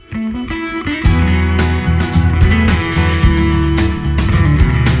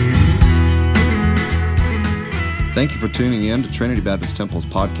Thank you for tuning in to Trinity Baptist Temple's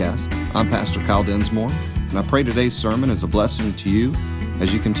podcast. I'm Pastor Kyle Densmore, and I pray today's sermon is a blessing to you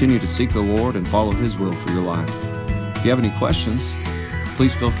as you continue to seek the Lord and follow His will for your life. If you have any questions,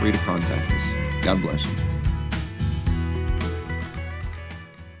 please feel free to contact us. God bless you.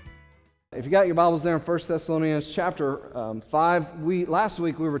 If you got your Bibles there in 1 Thessalonians chapter 5, last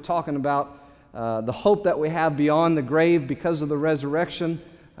week we were talking about the hope that we have beyond the grave because of the resurrection.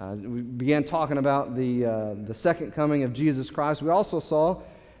 We began talking about the second coming of Jesus Christ. We also saw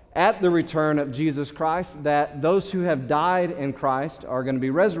at the return of Jesus Christ that those who have died in Christ are going to be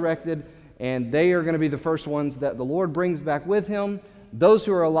resurrected, and they are going to be the first ones that the Lord brings back with Him. Those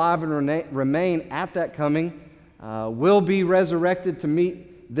who are alive and remain at that coming will be resurrected to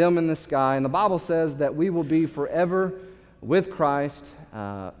meet them in the sky, and the Bible says that we will be forever with Christ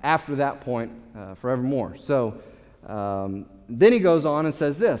after that point, forevermore. So then he goes on and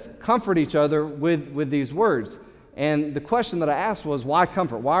says this: comfort each other with these words. And the question that I asked was, why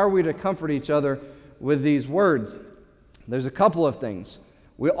comfort? Why are we to comfort each other with these words? There's a couple of things.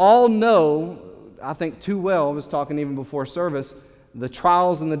 We all know, I think too well, I was talking even before service, the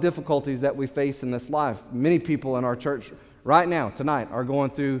trials and the difficulties that we face in this life. Many people in our church right now, tonight, are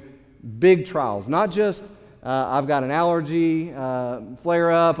going through big trials. Not just, I've got an allergy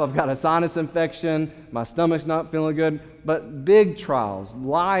flare-up, I've got a sinus infection, my stomach's not feeling good, but big trials,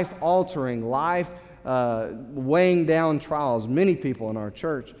 life-altering, weighing down trials, many people in our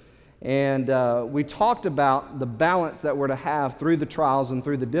church. And we talked about the balance that we're to have through the trials and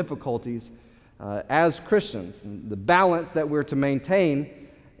through the difficulties as Christians. The balance that we're to maintain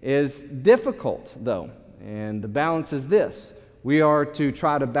is difficult, though. And the balance is this: we are to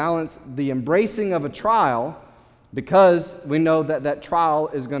try to balance the embracing of a trial, because we know that that trial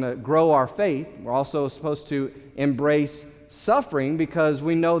is going to grow our faith. We're also supposed to embrace suffering, because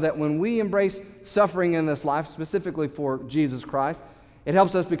we know that when we embrace suffering in this life, specifically for Jesus Christ, it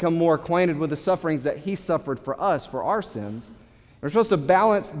helps us become more acquainted with the sufferings that He suffered for us, for our sins. We're supposed to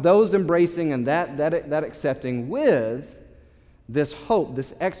balance those embracing and that accepting with this hope,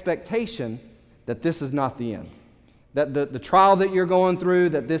 this expectation that this is not the end. That the trial that you're going through,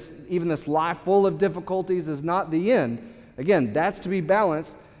 that even this life full of difficulties is not the end. Again, that's to be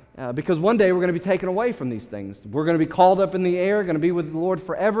balanced because one day we're going to be taken away from these things. We're going to be called up in the air, going to be with the Lord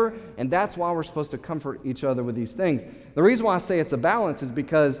forever, and that's why we're supposed to comfort each other with these things. The reason why I say it's a balance is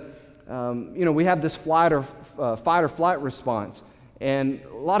because we have this fight or flight response. And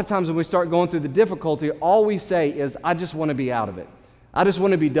a lot of times when we start going through the difficulty, all we say is, I just want to be out of it. I just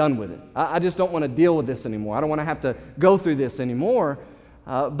want to be done with it. I just don't want to deal with this anymore. I don't want to have to go through this anymore.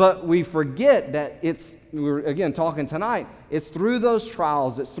 But we forget that we're again talking tonight, it's through those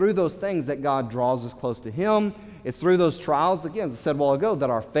trials, it's through those things that God draws us close to Him. It's through those trials, again, as I said a while ago, that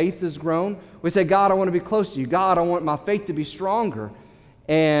our faith is grown. We say, God, I want to be close to You. God, I want my faith to be stronger.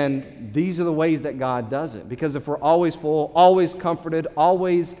 And these are the ways that God does it. Because if we're always full, always comforted,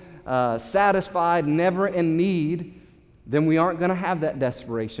 always satisfied, never in need, then we aren't going to have that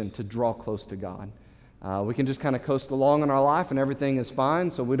desperation to draw close to God. We can just kind of coast along in our life and everything is fine,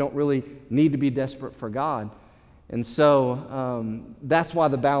 so we don't really need to be desperate for God. And so that's why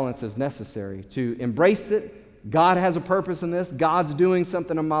the balance is necessary, to embrace it. God has a purpose in this. God's doing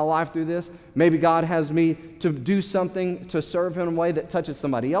something in my life through this. Maybe God has me to do something to serve Him in a way that touches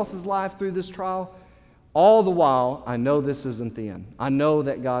somebody else's life through this trial. All the while, I know this isn't the end. I know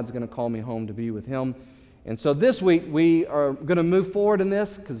that God's going to call me home to be with Him. And so this week we are going to move forward in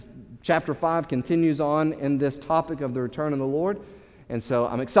this because chapter 5 continues on in this topic of the return of the Lord. And so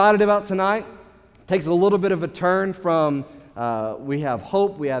I'm excited about tonight. It takes a little bit of a turn from we have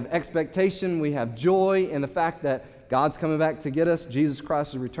hope, we have expectation, we have joy in the fact that God's coming back to get us, Jesus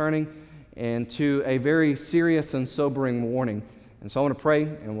Christ is returning, and to a very serious and sobering warning. And so I want to pray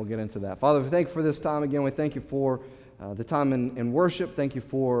and we'll get into that. Father, we thank You for this time again. We thank You for the time in worship. Thank You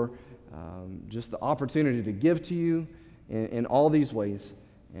for just the opportunity to give to You in all these ways.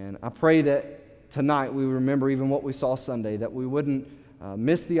 And I pray that tonight we remember even what we saw Sunday, that we wouldn't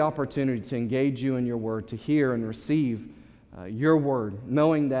miss the opportunity to engage You in Your Word, to hear and receive Your Word,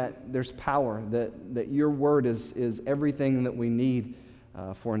 knowing that there's power, that Your Word is everything that we need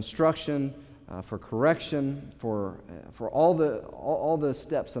for instruction, for correction, for all the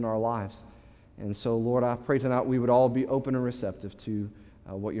steps in our lives. And so, Lord, I pray tonight we would all be open and receptive to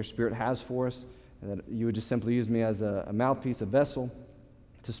what Your Spirit has for us, and that You would just simply use me as a mouthpiece, a vessel,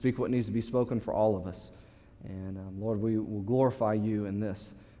 to speak what needs to be spoken for all of us. And Lord, we will glorify You in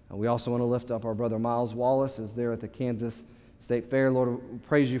this. We also want to lift up our brother Miles Wallace as there at the Kansas State Fair. Lord, we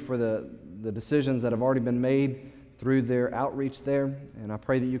praise You for the decisions that have already been made through their outreach there. And I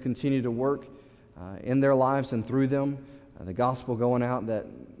pray that You continue to work in their lives and through them, the gospel going out, that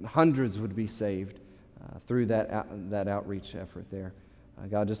hundreds would be saved through that outreach effort there.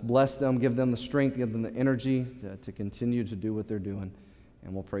 God, just bless them, give them the strength, give them the energy to continue to do what they're doing.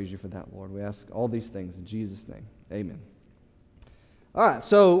 And we'll praise you for that, Lord. We ask all these things in Jesus' name. Amen. All right,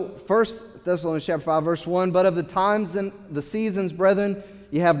 so 1 Thessalonians chapter 5, verse 1, "But of the times and the seasons, brethren,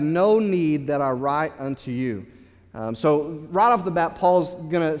 ye have no need that I write unto you." So right off the bat, Paul's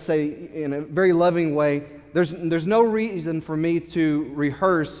going to say in a very loving way, there's no reason for me to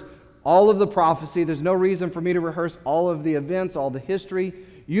rehearse all of the prophecy. There's no reason for me to rehearse all of the events, all the history.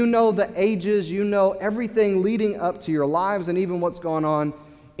 You know the ages, you know everything leading up to your lives and even what's going on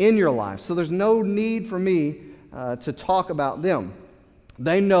in your life. So there's no need for me to talk about them.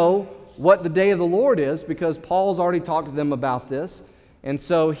 They know what the day of the Lord is because Paul's already talked to them about this. And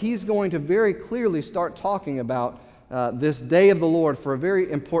so he's going to very clearly start talking about this day of the Lord for a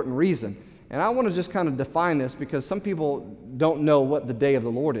very important reason. And I want to just kind of define this because some people don't know what the day of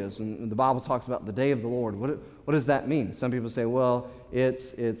the Lord is. And the Bible talks about the day of the Lord. What does that mean? Some people say, well,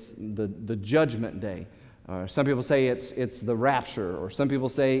 it's the judgment day. Or some people say it's the rapture. Or some people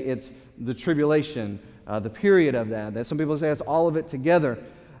say it's the tribulation, the period of that. Some people say it's all of it together.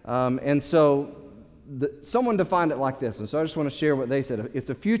 And so someone defined it like this. And so I just want to share what they said. It's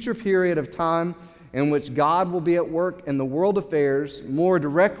a future period of time in which God will be at work in the world affairs more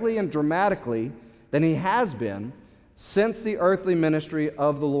directly and dramatically than he has been since the earthly ministry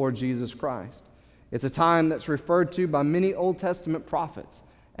of the Lord Jesus Christ. It's a time that's referred to by many Old Testament prophets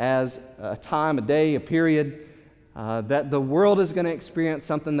as a time, a day, a period that the world is going to experience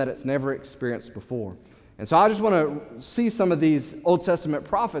something that it's never experienced before. And so I just want to see some of these Old Testament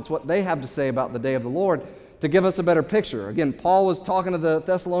prophets, what they have to say about the day of the Lord, to give us a better picture. Again, Paul was talking to the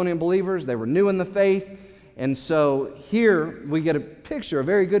Thessalonian believers. They were new in the faith. And so here we get a picture, a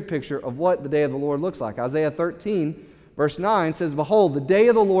very good picture of what the day of the Lord looks like. Isaiah 13, verse 9 says, "Behold, the day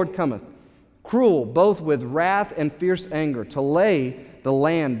of the Lord cometh, cruel, both with wrath and fierce anger, to lay the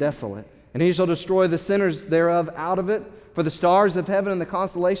land desolate. And he shall destroy the sinners thereof out of it. For the stars of heaven and the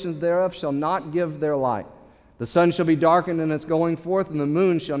constellations thereof shall not give their light. The sun shall be darkened in its going forth, and the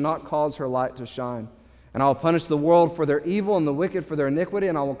moon shall not cause her light to shine. And I will punish the world for their evil and the wicked for their iniquity,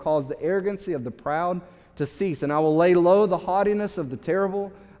 and I will cause the arrogancy of the proud to cease. And I will lay low the haughtiness of the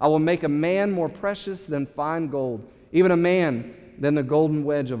terrible. I will make a man more precious than fine gold, even a man than the golden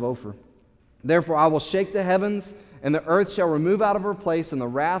wedge of Ophir. Therefore I will shake the heavens, and the earth shall remove out of her place in the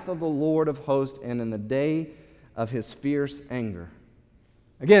wrath of the Lord of hosts and in the day of his fierce anger."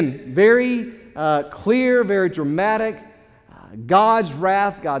 Again, very clear, very dramatic. God's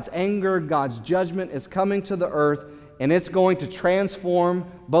wrath, God's anger, God's judgment is coming to the earth, and it's going to transform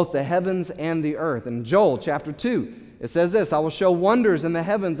both the heavens and the earth. In Joel chapter 2, it says this, "I will show wonders in the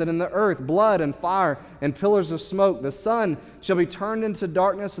heavens and in the earth, blood and fire and pillars of smoke. The sun shall be turned into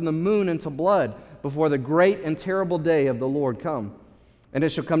darkness and the moon into blood before the great and terrible day of the Lord come. And it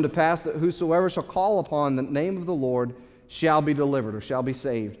shall come to pass that whosoever shall call upon the name of the Lord shall be delivered," or shall be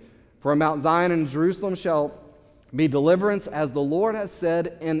saved. "For in Mount Zion and Jerusalem shall be deliverance, as the Lord has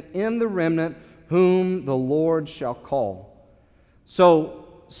said, and in the remnant whom the Lord shall call." So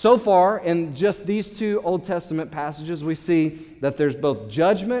far in just these two Old Testament passages, we see that there's both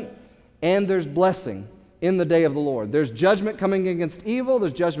judgment and there's blessing in the day of the Lord. There's judgment coming against evil,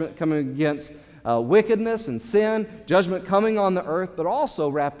 there's judgment coming against wickedness and sin, judgment coming on the earth, but also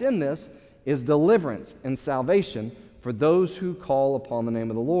wrapped in this is deliverance and salvation for those who call upon the name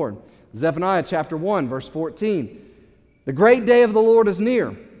of the Lord. Zephaniah chapter 1, verse 14. "The great day of the Lord is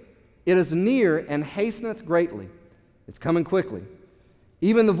near. It is near and hasteneth greatly." It's coming quickly.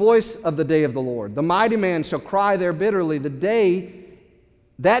 "Even the voice of the day of the Lord. The mighty man shall cry there bitterly.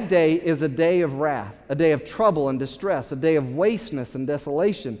 That day is a day of wrath, a day of trouble and distress, a day of wasteness and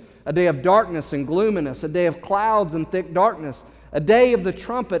desolation, a day of darkness and gloominess, a day of clouds and thick darkness, a day of the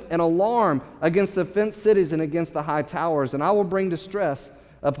trumpet and alarm against the fenced cities and against the high towers. And I will bring distress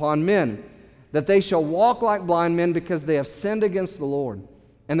upon men, that they shall walk like blind men because they have sinned against the Lord.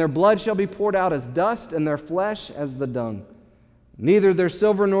 And their blood shall be poured out as dust, and their flesh as the dung. Neither their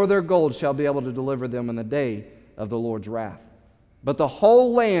silver nor their gold shall be able to deliver them in the day of the Lord's wrath. But the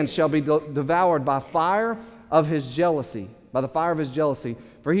whole land shall be devoured by fire of his jealousy, by the fire of his jealousy.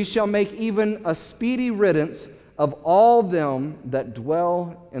 For he shall make even a speedy riddance of all them that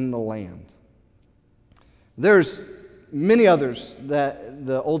dwell in the land." There's many others that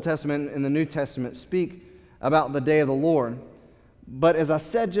the Old Testament and the New Testament speak about the day of the Lord. But as I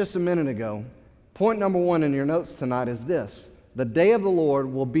said just a minute ago, point number one in your notes tonight is this: the day of the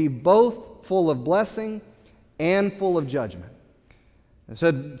Lord will be both full of blessing and full of judgment. It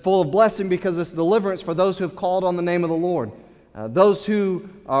said full of blessing because it's deliverance for those who have called on the name of the Lord. Those who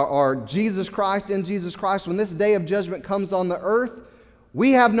are Jesus Christ, in Jesus Christ, when this day of judgment comes on the earth,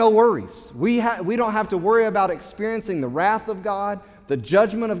 we have no worries. We don't have to worry about experiencing the wrath of God, the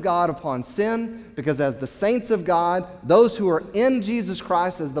judgment of God upon sin, because as the saints of God, those who are in Jesus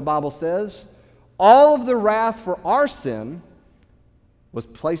Christ, as the Bible says, all of the wrath for our sin was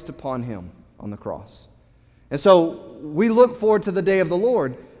placed upon Him on the cross. And so we look forward to the day of the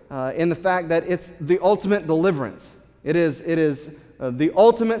Lord in the fact that it's the ultimate deliverance. It is the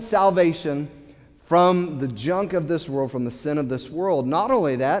ultimate salvation from the junk of this world, from the sin of this world. Not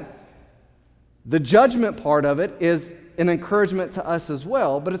only that, the judgment part of it is an encouragement to us as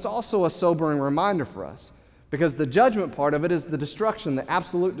well, but it's also a sobering reminder for us, because the judgment part of it is the destruction, the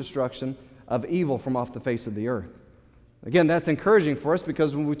absolute destruction of evil from off the face of the earth. Again, that's encouraging for us,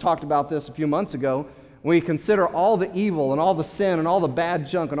 because when we talked about this a few months ago, when we consider all the evil and all the sin and all the bad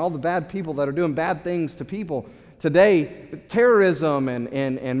junk and all the bad people that are doing bad things to people today, terrorism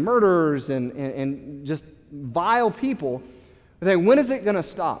and murderers and just vile people, we think, when is it going to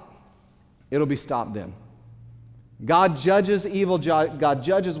stop? It'll be stopped then. God judges evil, God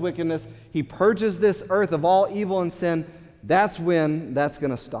judges wickedness. He purges this earth of all evil and sin. That's when that's going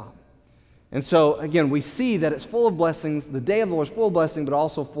to stop. And so, again, we see that it's full of blessings. The day of the Lord is full of blessing, but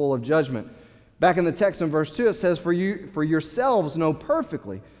also full of judgment. Back in the text in verse 2, it says, for yourselves know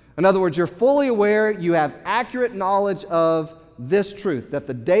perfectly. In other words, you're fully aware, you have accurate knowledge of this truth, that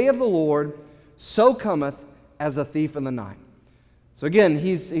the day of the Lord so cometh as a thief in the night. So again,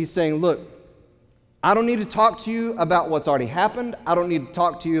 he's saying, look, I don't need to talk to you about what's already happened. I don't need to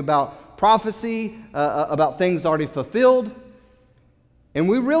talk to you about prophecy, about things already fulfilled. And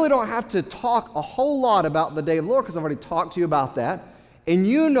we really don't have to talk a whole lot about the day of the Lord, because I've already talked to you about that. And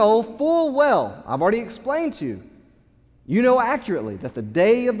you know full well, I've already explained to you, you know accurately that the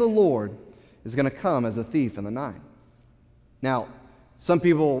day of the Lord is going to come as a thief in the night. Now, some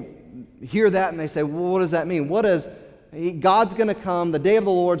people hear that and they say, well, what does that mean? God's going to come, the day of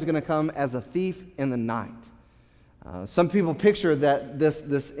the Lord's going to come as a thief in the night. Some people picture that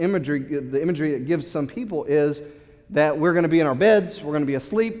this imagery, the imagery it gives some people is that we're going to be in our beds, we're going to be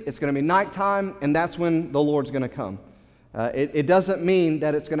asleep, it's going to be nighttime, and that's when the Lord's going to come. It doesn't mean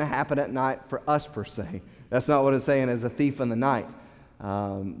that it's going to happen at night for us per se. That's not what it's saying as a thief in the night.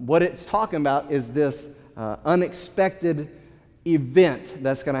 What it's talking about is this unexpected event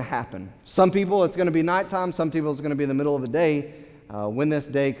that's going to happen. Some people it's going to be nighttime, some people it's going to be in the middle of the day when this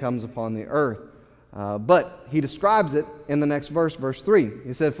day comes upon the earth. But he describes it in the next verse, verse 3.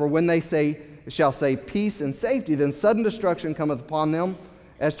 He said, for when they shall say peace and safety, then sudden destruction cometh upon them,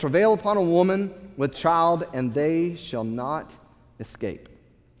 as travail upon a woman with child, and they shall not escape.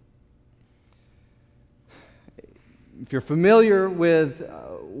 If you're familiar with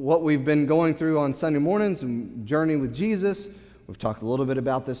what we've been going through on Sunday mornings and Journey with Jesus, we've talked a little bit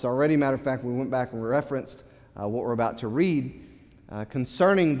about this already. Matter of fact, we went back and referenced what we're about to read.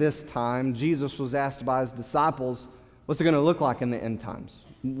 Concerning this time, Jesus was asked by his disciples, what's it going to look like in the end times?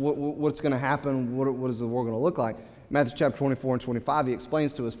 What's going to happen? What is the world going to look like? Matthew chapter 24 and 25, he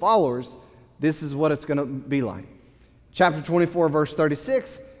explains to his followers, this is what it's going to be like. Chapter 24, verse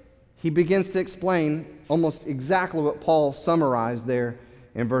 36, he begins to explain almost exactly what Paul summarized there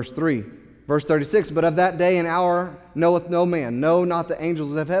in verse 3. Verse 36, but of that day and hour knoweth no man, no, not the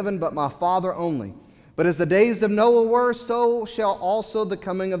angels of heaven, but my Father only. But as the days of Noah were, so shall also the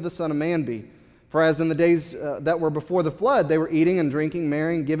coming of the Son of Man be. For as in the days that were before the flood, they were eating and drinking,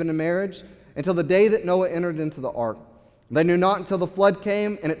 marrying, given in marriage, until the day that Noah entered into the ark. They knew not until the flood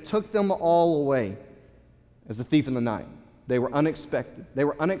came, and it took them all away as a thief in the night. They were unexpected. They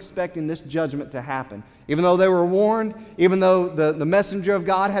were unexpecting this judgment to happen. Even though they were warned, even though the messenger of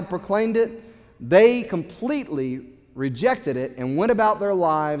God had proclaimed it, they completely rejected it and went about their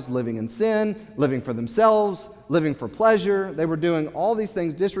lives living in sin, living for themselves, living for pleasure. They were doing all these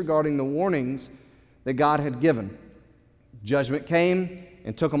things disregarding the warnings that God had given. Judgment came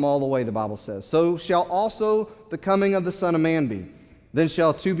and took them all away, the Bible says. So shall also the coming of the Son of Man be. Then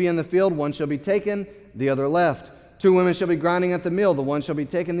shall two be in the field, one shall be taken, the other left. Two women shall be grinding at the mill, the one shall be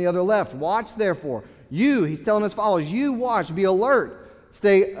taken, the other left. Watch therefore. He's telling his followers, you watch, be alert,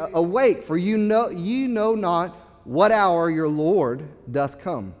 stay awake, for you know not what hour your Lord doth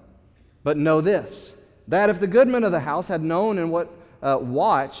come. But know this, that if the goodman of the house had known in what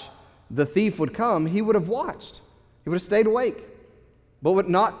watch the thief would come, he would have watched. He would have stayed awake, but would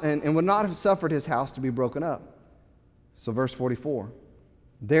not have suffered his house to be broken up. So verse 44,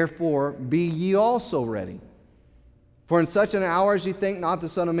 therefore be ye also ready. For in such an hour as ye think not the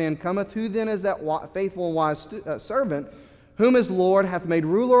Son of Man cometh, who then is that faithful and wise servant, whom his Lord hath made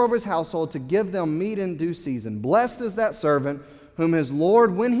ruler over his household to give them meat in due season. Blessed is that servant whom his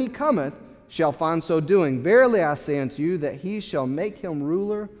Lord, when he cometh, shall find so doing. Verily I say unto you, that he shall make him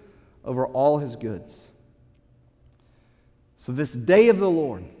ruler over all his goods. So this day of the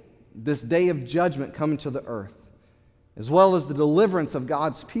Lord, this day of judgment coming to the earth, as well as the deliverance of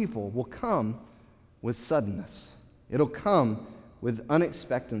God's people, will come with suddenness. It'll come with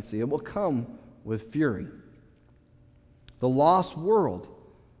unexpectancy. It will come with fury. The lost world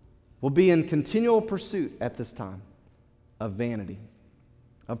will be in continual pursuit at this time of vanity,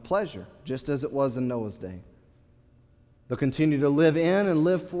 of pleasure, just as it was in Noah's day. They'll continue to live in and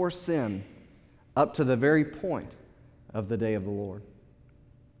live for sin up to the very point of the day of the Lord.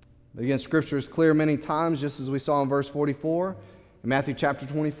 But again, Scripture is clear many times, just as we saw in verse 44 in Matthew chapter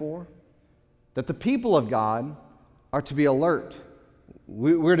 24, that the people of God are to be alert.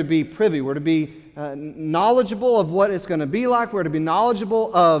 We're to be privy. We're to be knowledgeable of what it's going to be like. We're to be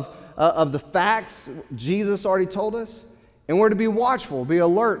knowledgeable of the facts Jesus already told us. And we're to be watchful, be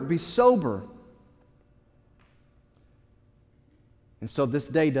alert, be sober. And so this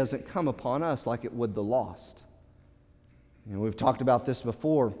day doesn't come upon us like it would the lost. You know, we've talked about this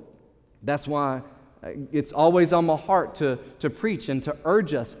before. That's why it's always on my heart to preach and to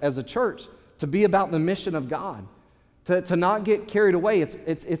urge us as a church to be about the mission of God, to not get carried away.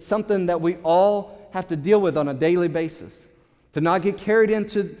 It's something that we all have to deal with on a daily basis, to not get carried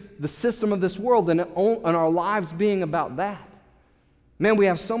into the system of this world and our lives being about that. Man, we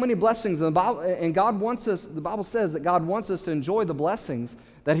have so many blessings in the Bible, and God wants us, the Bible says that God wants us to enjoy the blessings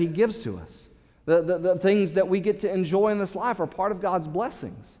that He gives to us. The things that we get to enjoy in this life are part of God's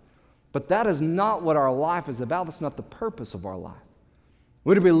blessings. But that is not what our life is about. That's not the purpose of our life.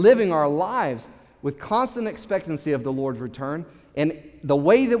 We're to be living our lives with constant expectancy of the Lord's return, and the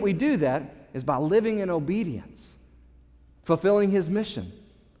way that we do that is by living in obedience, fulfilling His mission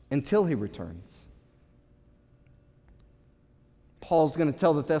until He returns. Paul's going to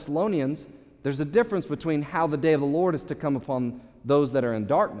tell the Thessalonians there's a difference between how the day of the Lord is to come upon those that are in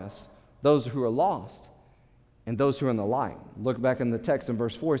darkness, those who are lost, and those who are in the light. Look back in the text in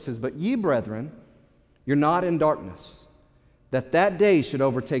verse 4. It says, "But ye, brethren, you're not in darkness, that day should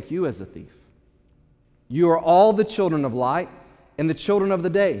overtake you as a thief. You are all the children of light and the children of the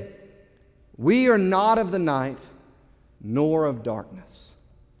day. We are not of the night, nor of darkness."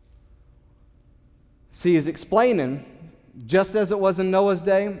 See, he's explaining, just as it was in Noah's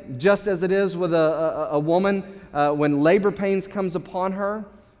day, just as it is with a woman, when labor pains comes upon her,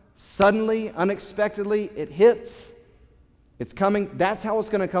 suddenly, unexpectedly, it hits. It's coming. That's how it's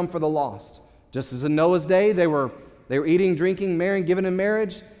going to come for the lost. Just as in Noah's day, they were eating, drinking, marrying, given in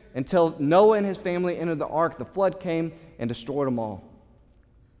marriage, until Noah and his family entered the ark. The flood came and destroyed them all.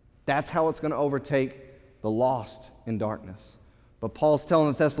 That's how it's going to overtake the lost in darkness. But Paul's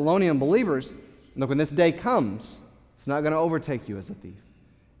telling the Thessalonian believers, look, when this day comes, it's not going to overtake you as a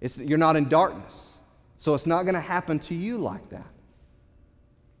thief. You're not in darkness. So it's not going to happen to you like that.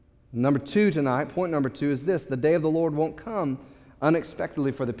 Number two tonight, point number two is this: the day of the Lord won't come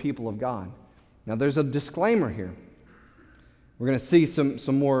unexpectedly for the people of God. Now there's a disclaimer here. We're going to see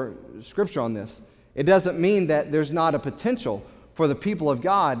some more scripture on this. It doesn't mean that there's not a potential for the people of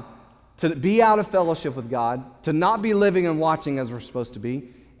God to be out of fellowship with God, to not be living and watching as we're supposed to be,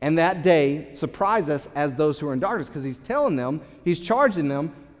 and that day surprise us as those who are in darkness, because He's telling them, He's charging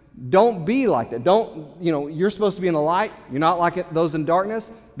them, don't be like that. You're supposed to be in the light. You're not like those in darkness.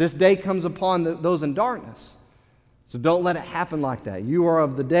 This day comes upon those in darkness. So don't let it happen like that. You are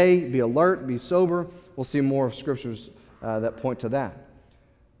of the day. Be alert. Be sober. We'll see more of scriptures that point to that.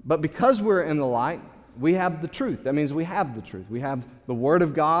 But because we're in the light, we have the truth. That means we have the truth. We have the Word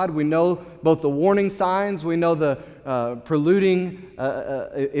of God. We know both the warning signs. We know the preluding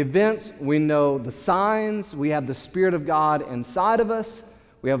events. We know the signs. We have the Spirit of God inside of us.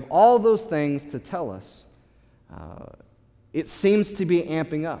 We have all those things to tell us. It seems to be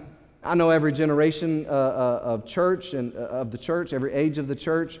amping up. I know every generation of church and of the church, every age of the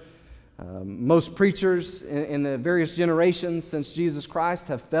church, most preachers in the various generations since Jesus Christ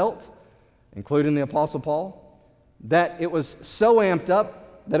have felt, including the Apostle Paul, that it was so amped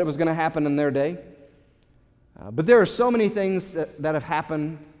up that it was going to happen in their day. But there are so many things that have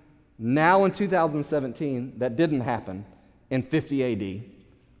happened now in 2017 that didn't happen in 50 AD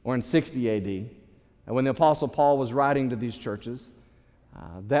or in 60 AD, and when the Apostle Paul was writing to these churches,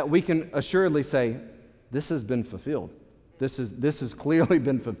 that we can assuredly say, this has been fulfilled. This has clearly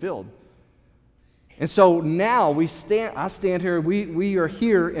been fulfilled. And so now I stand here, we are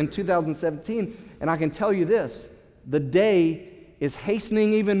here in 2017, and I can tell you this: the day is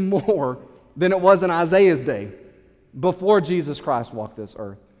hastening even more than it was in Isaiah's day. before Jesus Christ walked this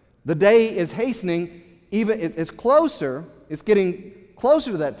earth. The day is hastening, it's closer, it's getting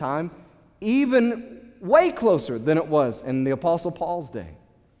closer to that time, even way closer than it was in the Apostle Paul's day.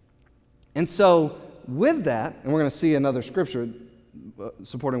 And so, with that, and we're going to see another scripture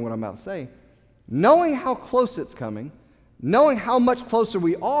supporting what I'm about to say, knowing how close it's coming, knowing how much closer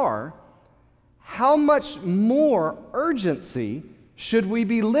we are, how much more urgency should we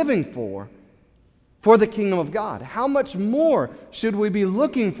be living for the kingdom of God? How much more should we be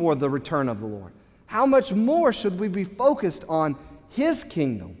looking for the return of the Lord? How much more should we be focused on His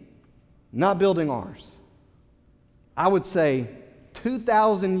kingdom, not building ours? I would say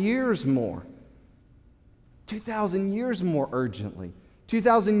 2,000 years more. 2,000 years more urgently.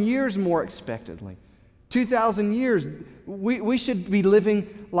 2,000 years more expectantly. 2,000 years, we should be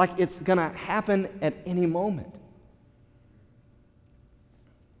living like it's going to happen at any moment.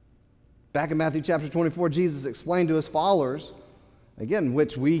 Back in Matthew chapter 24, Jesus explained to His followers, again,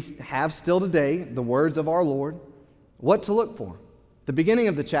 which we have still today, the words of our Lord, what to look for. The beginning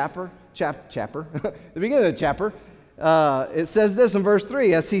of the chapter, the beginning of the chapter, it says this in verse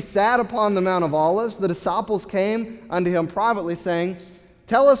 3, as He sat upon the Mount of Olives, the disciples came unto Him privately, saying,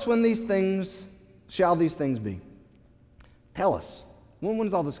 tell us when shall these things be? Tell us. When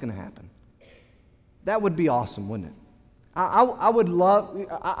is all this going to happen? That would be awesome, wouldn't it?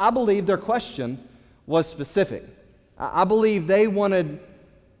 I believe their question was specific. I believe they wanted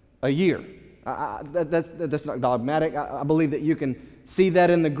a year. That's not dogmatic. I believe that you can see that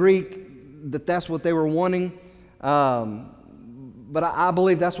in the Greek, that's what they were wanting. But I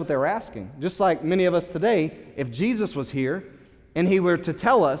believe that's what they were asking. Just like many of us today, if Jesus was here and He were to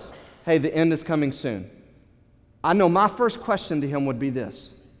tell us, hey, the end is coming soon, I know my first question to Him would be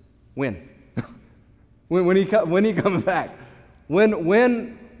this: when? when he coming back? When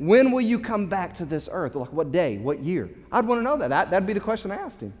will you come back to this earth? Like what day? What year? I'd want to know that. That'd be the question I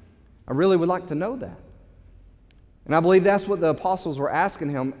asked Him. I really would like to know that. And I believe that's what the apostles were asking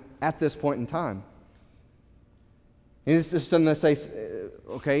Him at this point in time. And it's just something to say,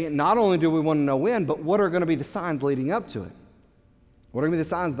 okay, not only do we want to know when, but what are going to be the signs leading up to it? What are going to be the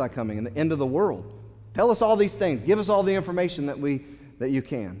signs of that coming and the end of the world? Tell us all these things. Give us all the information that you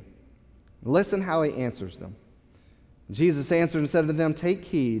can. Listen how He answers them. Jesus answered and said to them, take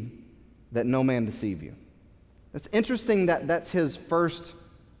heed that no man deceive you. It's interesting that that's His first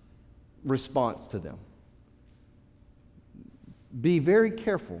response to them. Be very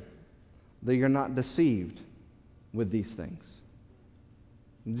careful that you're not deceived with these things.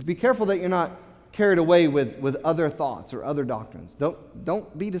 Be careful that you're not carried away with other thoughts or other doctrines.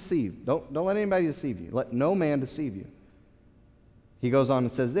 Don't be deceived. Don't let anybody deceive you. Let no man deceive you. He goes on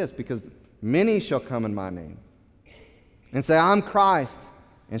and says this, because many shall come in my name and say, I'm Christ,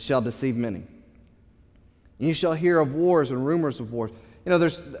 and shall deceive many. And you shall hear of wars and rumors of wars. You know,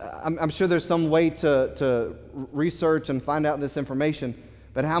 I'm sure there's some way to research and find out this information,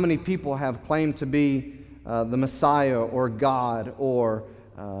 but how many people have claimed to be the Messiah or God or,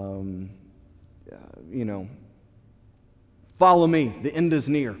 follow me, the end is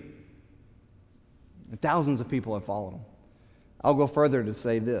near. And thousands of people have followed Him. I'll go further to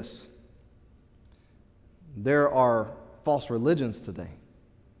say this. There are false religions today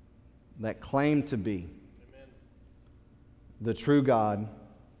that claim to be the true God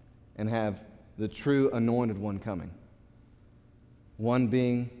and have the true anointed one coming. One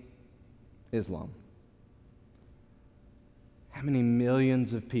being Islam. How many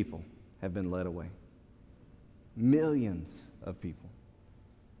millions of people have been led away? Millions of people.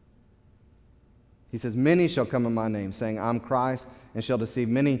 He says, many shall come in my name, saying, I'm Christ, and shall deceive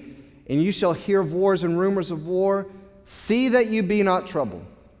many. And you shall hear of wars and rumors of war. See that you be not troubled.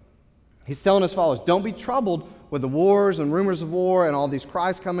 He's telling His followers, don't be troubled with the wars and rumors of war and all these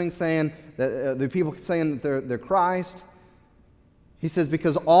cries coming, saying that the people saying that they're Christ. He says,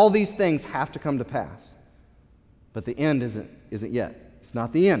 because all these things have to come to pass. But the end isn't yet. It's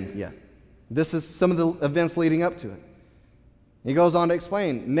not the end yet. This is some of the events leading up to it. He goes on to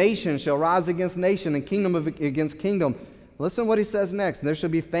explain, nation shall rise against nation and kingdom against kingdom. Listen to what he says next. There shall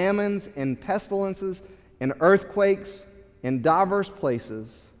be famines and pestilences and earthquakes in diverse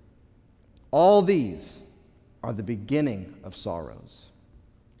places. All these are the beginning of sorrows.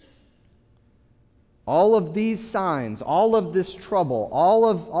 All of these signs, all of this trouble,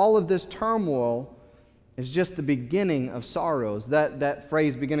 all of this turmoil is just the beginning of sorrows. That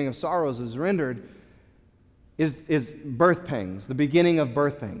phrase, beginning of sorrows, is rendered, is birth pangs, the beginning of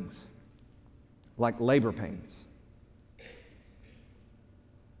birth pangs, like labor pains.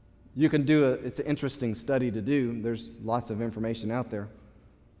 You can do it's an interesting study to do. There's lots of information out there.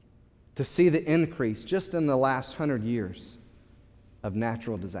 to see the increase just in the last 100 years of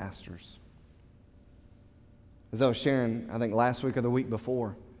natural disasters. As I was sharing, I think last week or the week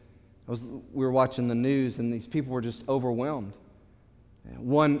before, we were watching the news and these people were just overwhelmed.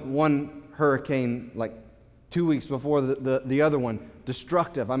 One hurricane, like 2 weeks before the other one,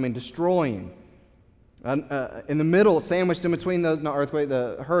 destructive, destroying. In the middle, sandwiched in between those, not earthquake,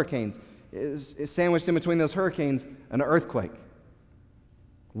 the hurricanes, is sandwiched in between those hurricanes, an earthquake.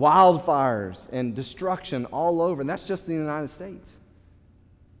 Wildfires and destruction all over, and that's just in the United States.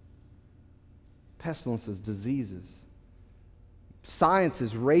 Pestilences, diseases. Science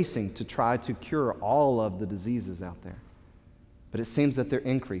is racing to try to cure all of the diseases out there. But it seems that they're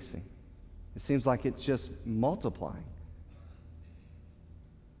increasing. It seems like it's just multiplying.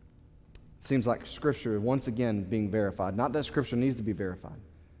 It seems like Scripture, once again, being verified. Not that Scripture needs to be verified,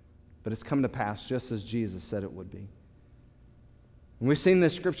 but it's come to pass just as Jesus said it would be. And we've seen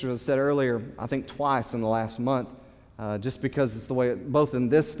this Scripture, as I said earlier, I think twice in the last month, just because it's the way, both in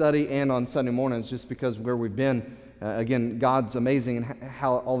this study and on Sunday mornings, just because where we've been. Again, God's amazing and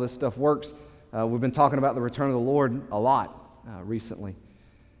how all this stuff works. We've been talking about the return of the Lord a lot recently.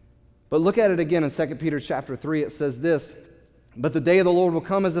 But look at it again in 2 Peter chapter 3. It says this, "But the day of the Lord will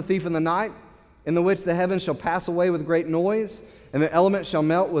come as a thief in the night, in the which the heavens shall pass away with great noise, and the elements shall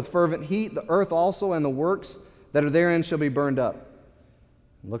melt with fervent heat, the earth also and the works that are therein shall be burned up."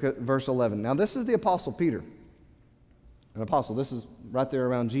 Look at verse 11. Now this is the Apostle Peter. An apostle. This is right there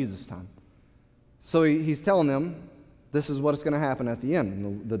around Jesus' time. So he's telling them this is what's going to happen at the end,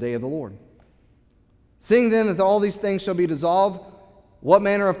 in the day of the Lord. "Seeing then that all these things shall be dissolved, what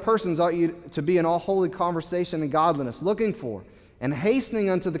manner of persons ought you to be in all holy conversation and godliness, looking for and hastening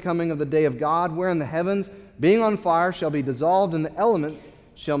unto the coming of the day of God, wherein the heavens, being on fire, shall be dissolved, and the elements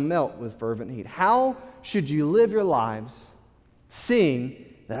shall melt with fervent heat." How should you live your lives seeing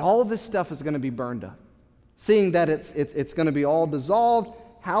that all of this stuff is going to be burned up? Seeing that it's going to be all dissolved,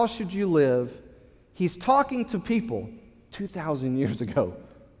 how should you live? He's talking to people 2,000 years ago.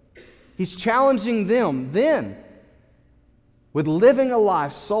 He's challenging them then with living a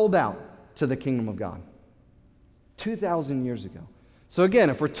life sold out to the kingdom of God. 2,000 years ago. So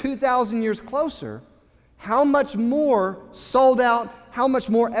again, if we're 2,000 years closer, how much more sold out, how much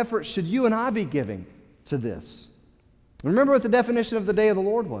more effort should you and I be giving to this? Remember what the definition of the day of the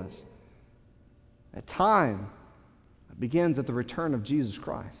Lord was. That time begins at the return of Jesus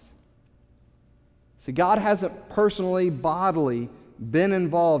Christ. See, God hasn't personally, bodily been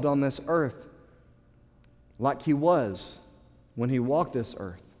involved on this earth like He was when He walked this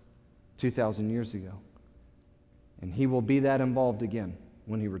earth 2,000 years ago. And He will be that involved again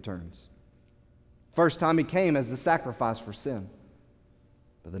when He returns. First time He came as the sacrifice for sin.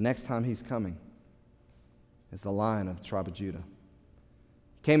 But the next time He's coming is the Lion of the tribe of Judah.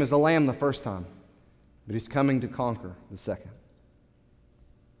 He came as a lamb the first time, but He's coming to conquer the second.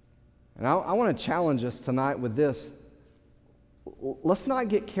 And I want to challenge us tonight with this. Let's not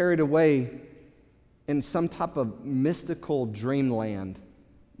get carried away in some type of mystical dreamland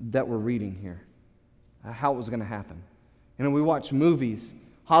that we're reading here, how it was going to happen. We watch movies.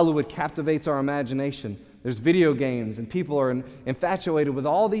 Hollywood captivates our imagination. There's video games, and people are infatuated with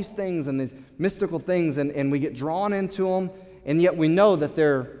all these things and these mystical things, and we get drawn into them, and yet we know that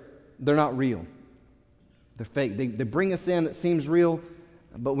they're not real. They're fake. They bring us in, it seems real,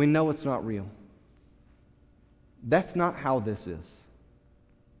 but we know it's not real. That's not how this is.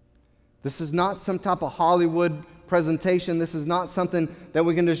 This is not some type of Hollywood presentation. This is not something that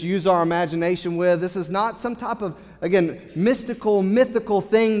we can just use our imagination with. This is not some type of, again, mythical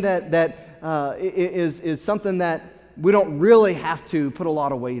thing that is something that we don't really have to put a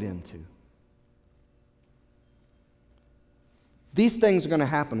lot of weight into. These things are going to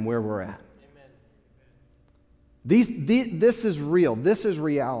happen where we're at. This is real. This is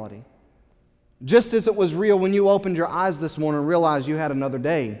reality. Just as it was real when you opened your eyes this morning and realized you had another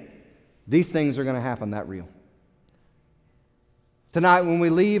day, these things are going to happen that real. Tonight when we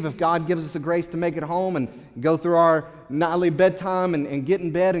leave, if God gives us the grace to make it home and go through our nightly bedtime and get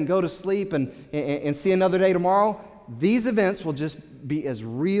in bed and go to sleep and see another day tomorrow, these events will just be as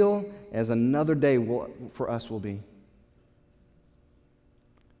real as another day for us will be.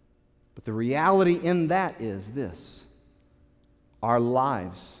 But the reality in that is this: our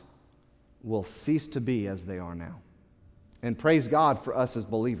lives will cease to be as they are now. And praise God for us as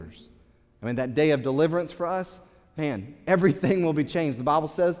believers. That day of deliverance for us, man, everything will be changed. The Bible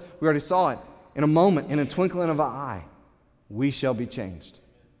says, we already saw it, in a moment, in a twinkling of an eye, we shall be changed.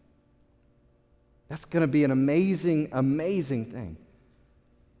 That's going to be an amazing, amazing thing.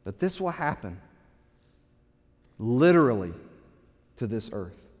 But this will happen literally to this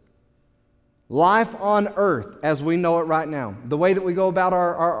earth. Life on earth as we know it right now. The way that we go about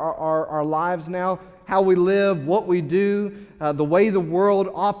our lives now, how we live, what we do, the way the world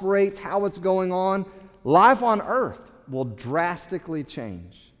operates, how it's going on. Life on earth will drastically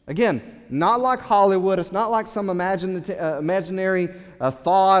change. Again, not like Hollywood. It's not like some imaginary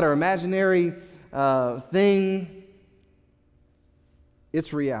thought or imaginary thing.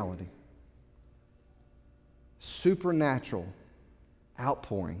 It's reality. Supernatural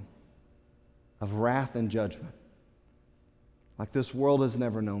outpouring of wrath and judgment like this world has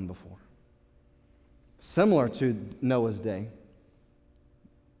never known before. Similar to Noah's day,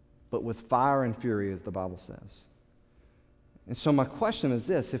 but with fire and fury, as the Bible says. And so my question is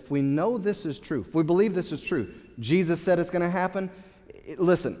this: if we know this is true, if we believe this is true, Jesus said it's going to happen.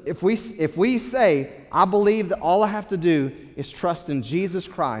 Listen, if we say, I believe that all I have to do is trust in Jesus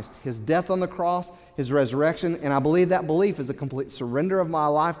Christ, His death on the cross, His resurrection, and I believe that belief is a complete surrender of my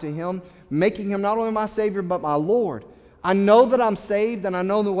life to Him, making Him not only my Savior, but my Lord. I know that I'm saved, and I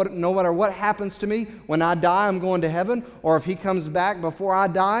know that no matter what happens to me, when I die, I'm going to heaven, or if He comes back before I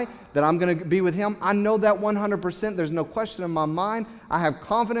die, that I'm going to be with Him. I know that 100%. There's no question in my mind. I have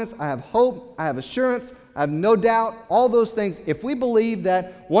confidence, I have hope, I have assurance, I have no doubt, all those things. If we believe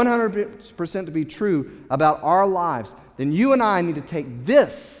that 100% to be true about our lives, then you and I need to take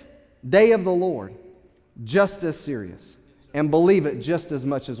this day of the Lord just as serious and believe it just as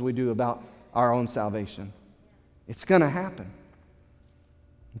much as we do about our own salvation. It's going to happen.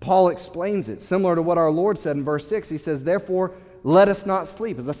 Paul explains it, similar to what our Lord said in verse 6. He says, therefore, let us not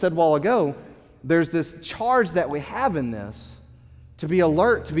sleep. As I said a while ago, there's this charge that we have in this to be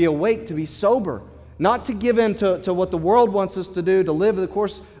alert, to be awake, to be sober, not to give in to what the world wants us to do, to live the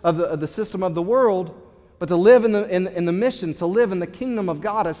course of the system of the world, but to live in the mission, to live in the kingdom of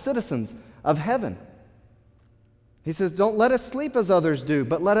God as citizens of heaven. He says, don't let us sleep as others do,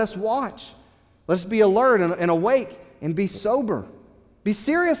 but let us watch. Let's be alert and awake and be sober. Be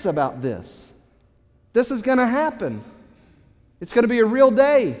serious about this. This is going to happen. It's going to be a real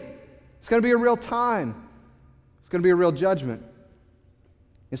day. It's going to be a real time. It's going to be a real judgment.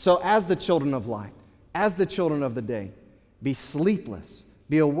 And so as the children of light, as the children of the day, be sleepless,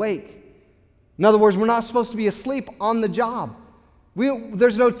 be awake. In other words, we're not supposed to be asleep on the job.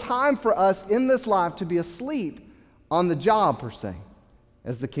 There's no time for us in this life to be asleep on the job, per se,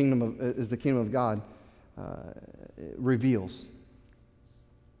 as the kingdom of God reveals.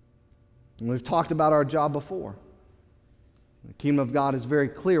 And we've talked about our job before. The kingdom of God is very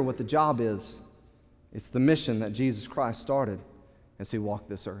clear what the job is. It's the mission that Jesus Christ started as He walked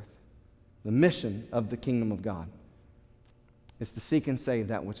this earth. The mission of the kingdom of God is to seek and save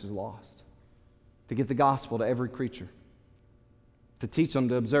that which is lost, to get the gospel to every creature, to teach them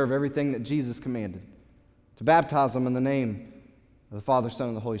to observe everything that Jesus commanded, to baptize them in the name of the Father, Son,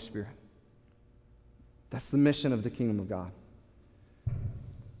 and the Holy Spirit. That's the mission of the kingdom of God.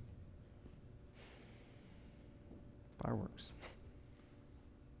 Fireworks.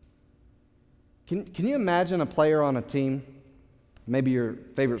 Can you imagine a player on a team, maybe your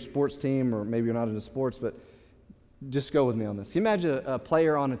favorite sports team, or maybe you're not into sports, but just go with me on this. Can you imagine a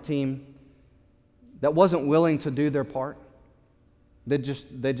player on a team that wasn't willing to do their part? They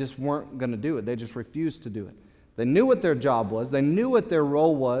just weren't going to do it. They just refused to do it. They knew what their job was. They knew what their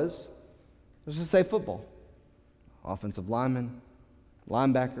role was. Let's just say football. Offensive lineman,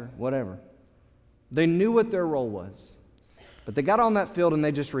 linebacker, whatever. They knew what their role was. But they got on that field and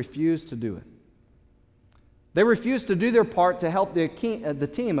they just refused to do it. They refused to do their part to help the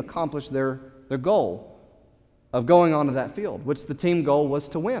team accomplish their goal of going onto that field, which the team goal was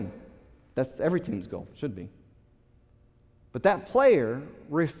to win. That's every team's goal, should be. But that player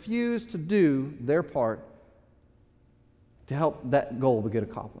refused to do their part to help that goal to get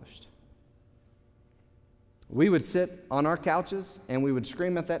accomplished. We would sit on our couches and we would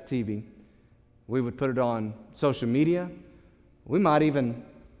scream at that TV. We would put it on social media. We might even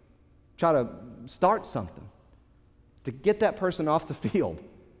try to start something to get that person off the field.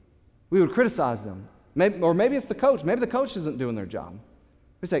 We would criticize them. Maybe it's the coach. Maybe the coach isn't doing their job.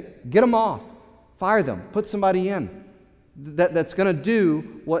 We say, get them off. Fire them. Put somebody in that's going to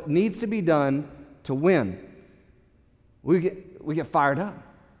do what needs to be done to win. We get fired up.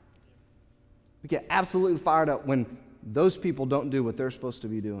 We get absolutely fired up when those people don't do what they're supposed to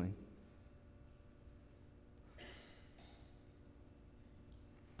be doing.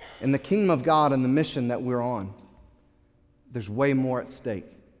 In the kingdom of God and the mission that we're on, there's way more at stake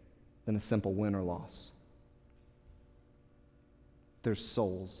than a simple win or loss. There's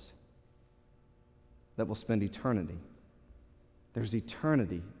souls that will spend eternity. There's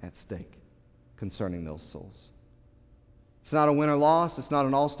eternity at stake concerning those souls. It's not a win or loss. It's not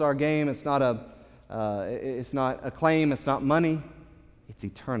an all-star game. It's not acclaim. It's not money. It's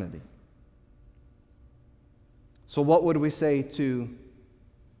eternity. So what would we say to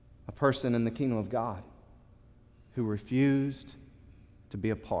a person in the kingdom of God who refused to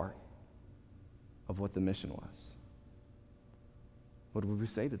be a part of what the mission was? What would we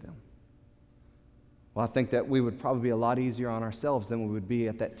say to them? Well, I think that we would probably be a lot easier on ourselves than we would be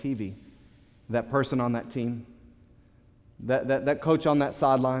at that TV, that person on that team, that coach on that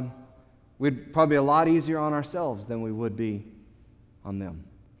sideline. We'd probably be a lot easier on ourselves than we would be on them.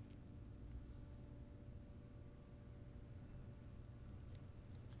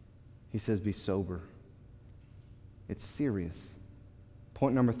 He says, be sober. It's serious.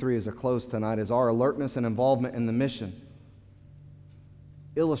 Point number 3 as I close tonight is our alertness and involvement in the mission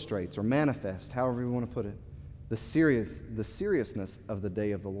illustrates or manifests, however you want to put it, the seriousness of the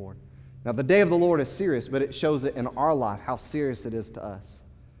day of the Lord. Now, the day of the Lord is serious, but it shows it in our life how serious it is to us.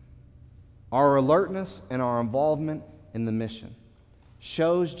 Our alertness and our involvement in the mission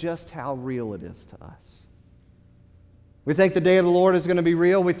shows just how real it is to us. We think the day of the Lord is going to be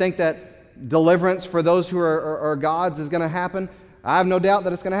real. We think that deliverance for those who are God's is going to happen. I have no doubt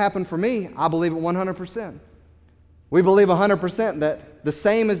that it's going to happen for me. I believe it 100%. We believe 100% that the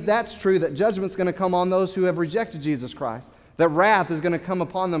same as that's true, that judgment's going to come on those who have rejected Jesus Christ, that wrath is going to come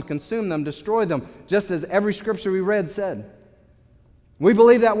upon them, consume them, destroy them, just as every scripture we read said. We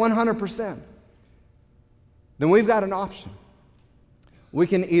believe that 100%. Then we've got an option. We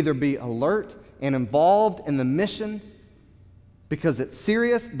can either be alert and involved in the mission because it's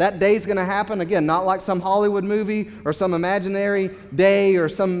serious. That day's going to happen. Again, not like some Hollywood movie or some imaginary day or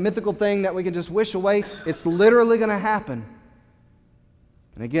some mythical thing that we can just wish away. It's literally going to happen.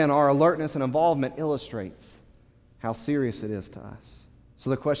 And again, our alertness and involvement illustrates how serious it is to us. So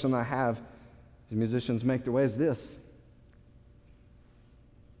the question I have as musicians make their way is this: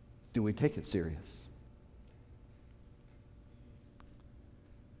 do we take it serious?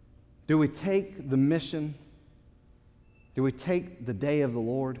 Do we take the mission? Do we take the day of the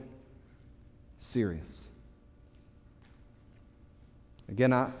Lord serious?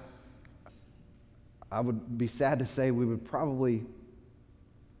 Again, I would be sad to say we would probably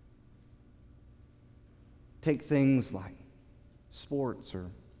take things like sports or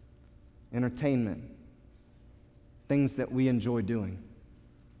entertainment, things that we enjoy doing,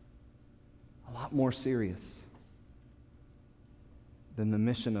 a lot more serious than the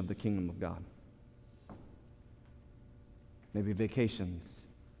mission of the kingdom of God. Maybe vacations,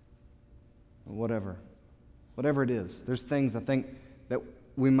 or whatever it is. There's things I think that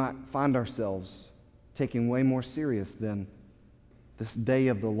we might find ourselves taking way more serious than this day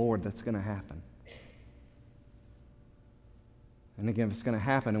of the Lord that's going to happen. And again, if it's going to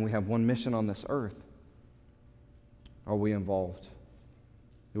happen and we have one mission on this earth, are we involved?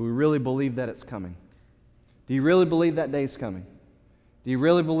 Do we really believe that it's coming? Do you really believe that day's coming? Do you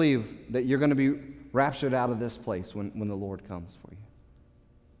really believe that you're going to be raptured out of this place when the Lord comes for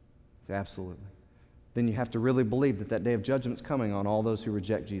you? Absolutely. Then you have to really believe that that day of judgment's coming on all those who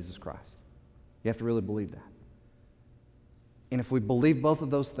reject Jesus Christ. You have to really believe that. And if we believe both of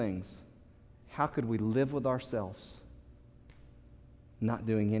those things, how could we live with ourselves not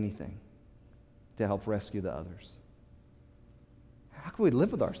doing anything to help rescue the others? How can we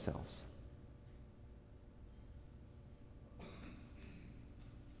live with ourselves?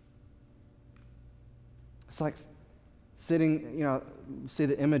 It's like sitting, see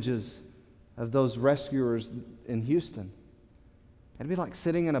the images of those rescuers in Houston. It'd be like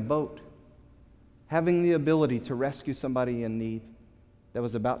sitting in a boat, having the ability to rescue somebody in need that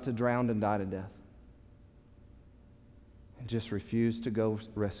was about to drown and die to death, and just refuse to go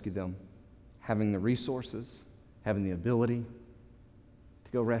rescue them, having the resources, having the ability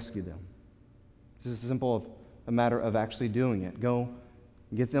to go rescue them. This is simple of a matter of actually doing it. Go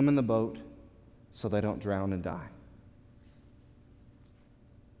get them in the boat so they don't drown and die.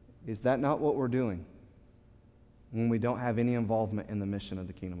 Is that not what we're doing when we don't have any involvement in the mission of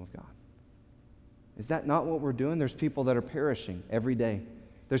the kingdom of God? Is that not what we're doing? There's people that are perishing every day.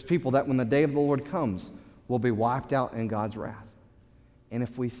 There's people that when the day of the Lord comes will be wiped out in God's wrath. And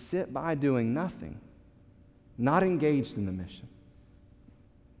if we sit by doing nothing, not engaged in the mission,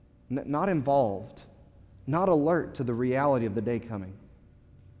 not involved, not alert to the reality of the day coming,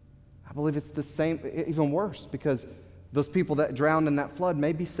 I believe it's the same, even worse, because those people that drowned in that flood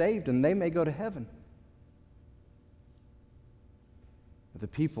may be saved and they may go to heaven. But the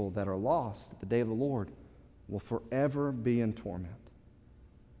people that are lost at the day of the Lord will forever be in torment.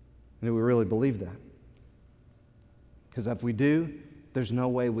 And do we really believe that? Because if we do, there's no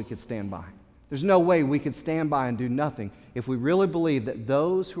way we could stand by. There's no way we could stand by and do nothing if we really believe that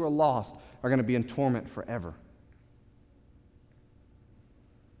those who are lost are going to be in torment forever.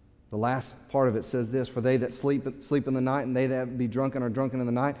 The last part of it says this, for they that sleep in the night, and they that be drunken are drunken in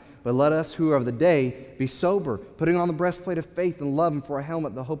the night. But let us who are of the day be sober, putting on the breastplate of faith and love, and for a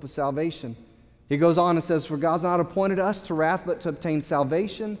helmet the hope of salvation. He goes on and says, for God's not appointed us to wrath, but to obtain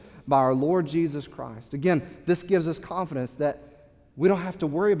salvation by our Lord Jesus Christ. Again, this gives us confidence that we don't have to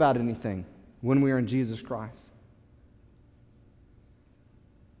worry about anything when we are in Jesus Christ.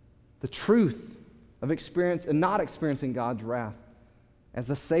 The truth of experience and not experiencing God's wrath as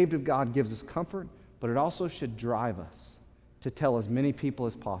the saved of God gives us comfort, but it also should drive us to tell as many people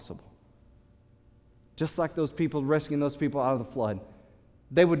as possible. Just like those people rescuing those people out of the flood,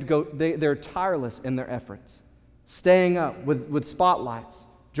 they're tireless in their efforts, staying up with spotlights,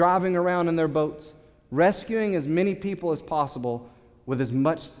 driving around in their boats, rescuing as many people as possible with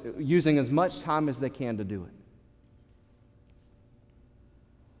using as much time as they can to do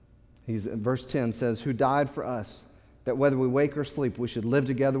it. Verse 10 says, who died for us, that whether we wake or sleep, we should live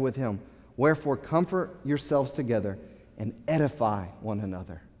together with him. Wherefore, comfort yourselves together and edify one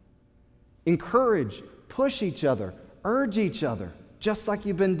another. Encourage, push each other, urge each other, just like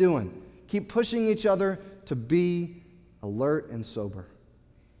you've been doing. Keep pushing each other to be alert and sober.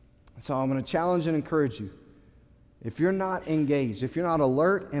 So I'm going to challenge and encourage you. If you're not engaged, if you're not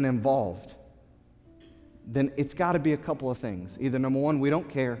alert and involved, then it's got to be a couple of things. Either number one, we don't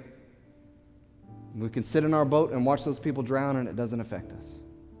care. We can sit in our boat and watch those people drown and it doesn't affect us.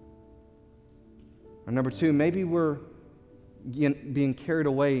 Or number two, maybe we're being carried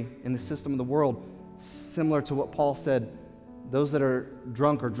away in the system of the world, similar to what Paul said, those that are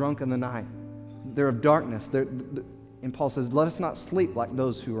drunk in the night. They're of darkness. And Paul says, let us not sleep like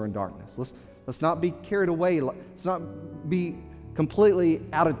those who are in darkness. Let's not be carried away. Let's not be completely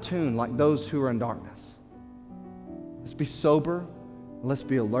out of tune like those who are in darkness. Let's be sober. Let's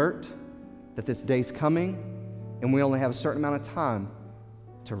be alert that this day's coming and we only have a certain amount of time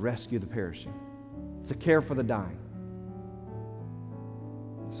to rescue the perishing, to care for the dying.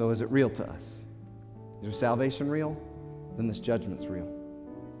 So is it real to us? Is your salvation real? Then this judgment's real.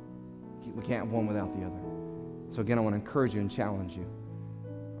 We can't have one without the other. So again, I want to encourage you and challenge you.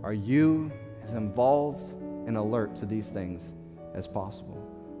 Are you as involved and alert to these things as possible?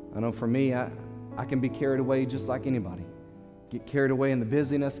 I know for me, I can be carried away just like anybody. Get carried away in the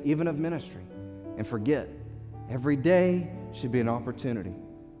busyness, even of ministry, and forget every day should be an opportunity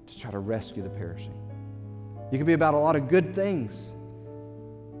to try to rescue the perishing. You can be about a lot of good things,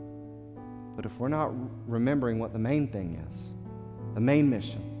 but if we're not remembering what the main thing is, the main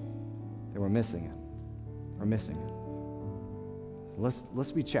mission, then we're missing it. We're missing it.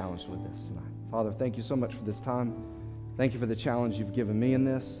 Let's be challenged with this tonight. Father, thank you so much for this time. Thank you for the challenge you've given me in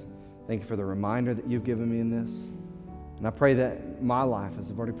this. Thank you for the reminder that you've given me in this. And I pray that my life,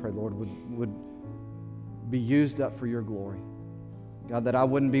 as I've already prayed, Lord, would be used up for your glory. God, that I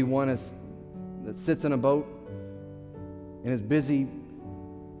wouldn't be one that sits in a boat and is busy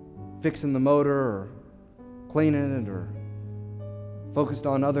fixing the motor or cleaning it or focused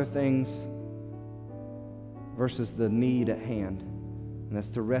on other things versus the need at hand, and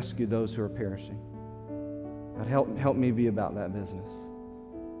that's to rescue those who are perishing. God, help me be about that business.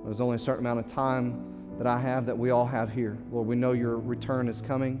 There's only a certain amount of time that I have, that we all have here. Lord, we know your return is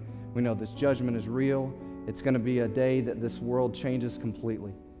coming. We know this judgment is real. It's going to be a day that this world changes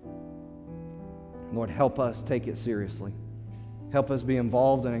completely. Lord, help us take it seriously. Help us be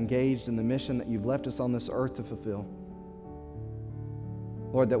involved and engaged in the mission that you've left us on this earth to fulfill.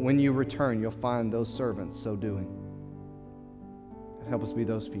 Lord, that when you return, you'll find those servants so doing. Help us be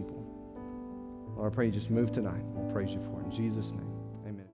those people. Lord, I pray you just move tonight. We'll praise you for it. In Jesus' name.